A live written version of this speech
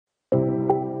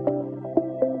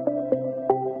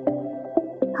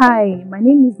Hi, my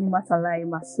name is Nimatallahi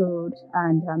Masood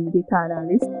and I'm a data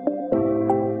analyst.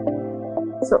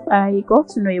 So I got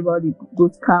to know about the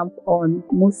bootcamp on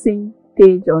Musin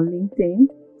page on LinkedIn.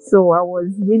 So I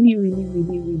was really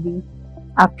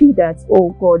happy that,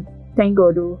 oh God, thank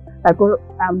God,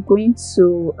 I'm going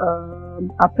to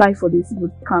apply for this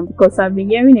bootcamp because I've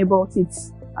been hearing about it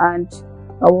and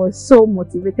I was so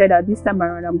motivated that this time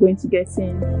around I'm going to get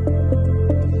in.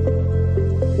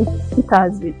 It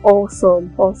has been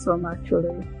awesome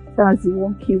actually. That's the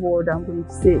one key word I'm going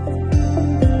to say.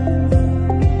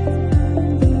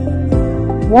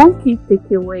 One key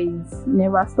takeaway is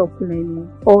never stop learning.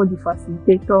 All the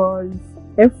facilitators,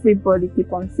 everybody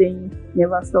keep on saying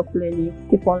never stop learning,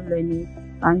 keep on learning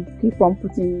and keep on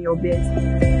putting in your best.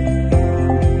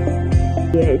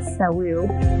 Yes, I will.